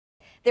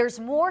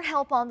There's more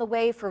help on the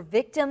way for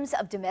victims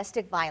of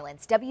domestic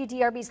violence.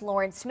 WDRB's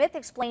Lawrence Smith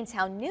explains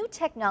how new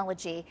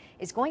technology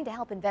is going to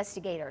help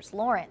investigators.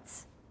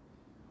 Lawrence.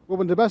 Well,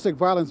 when domestic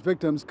violence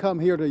victims come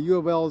here to U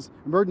of L's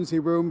emergency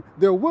room,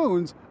 their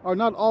wounds are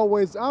not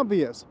always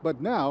obvious.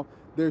 But now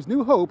there's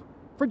new hope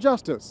for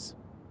justice.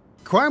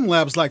 Crime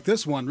labs like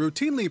this one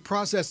routinely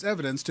process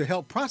evidence to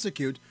help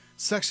prosecute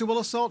sexual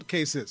assault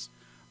cases.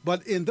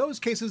 But in those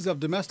cases of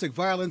domestic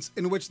violence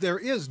in which there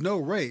is no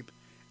rape,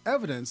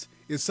 evidence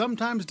is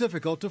sometimes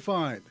difficult to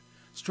find.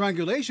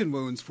 Strangulation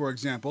wounds, for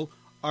example,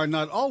 are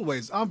not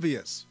always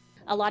obvious.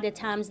 A lot of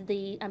times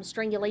the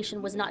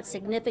strangulation was not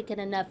significant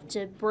enough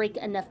to break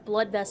enough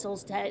blood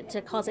vessels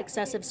to cause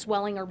excessive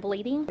swelling or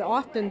bleeding.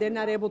 Often they're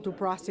not able to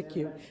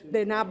prosecute.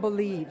 They're not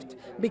believed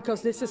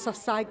because this is a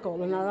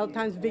cycle, and a lot of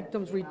times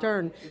victims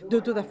return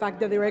due to the fact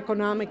that they're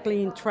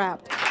economically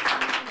entrapped.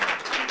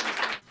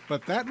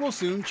 But that will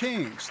soon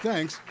change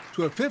thanks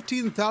to a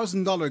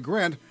 $15,000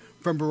 grant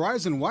from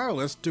Verizon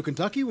Wireless to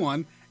Kentucky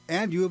One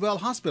and U of L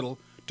Hospital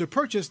to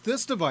purchase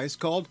this device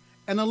called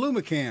an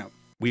Illumacam.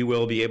 We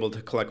will be able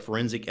to collect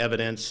forensic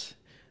evidence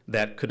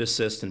that could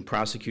assist in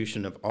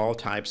prosecution of all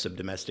types of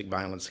domestic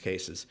violence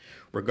cases,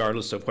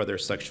 regardless of whether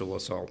sexual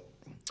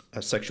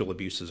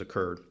abuse has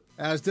occurred.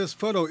 As this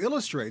photo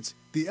illustrates,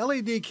 the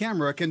LED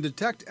camera can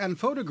detect and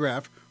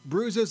photograph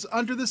bruises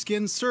under the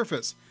skin's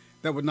surface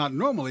that would not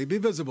normally be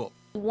visible.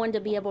 We want to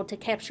be able to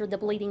capture the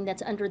bleeding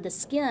that's under the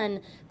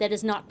skin that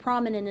is not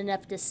prominent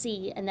enough to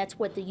see, and that's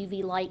what the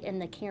UV light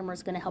and the camera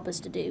is going to help us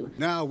to do.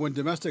 Now, when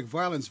domestic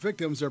violence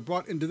victims are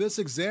brought into this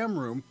exam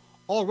room,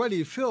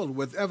 already filled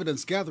with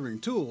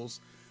evidence-gathering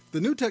tools,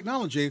 the new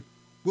technology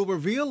will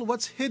reveal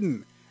what's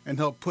hidden and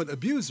help put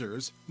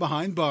abusers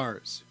behind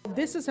bars.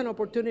 This is an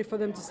opportunity for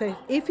them to say,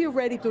 if you're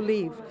ready to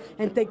leave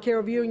and take care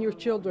of you and your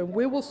children,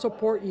 we will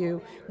support you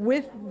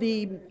with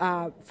the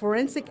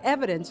forensic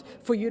evidence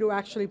for you to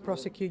actually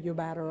prosecute your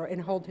batterer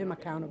and hold him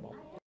accountable.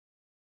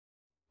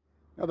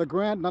 Now, the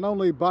grant not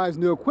only buys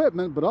new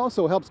equipment, but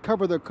also helps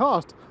cover the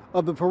cost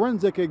of the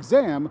forensic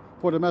exam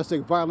for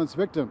domestic violence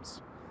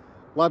victims.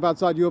 Live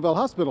outside U of L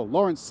Hospital,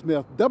 Lawrence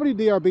Smith,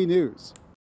 WDRB News.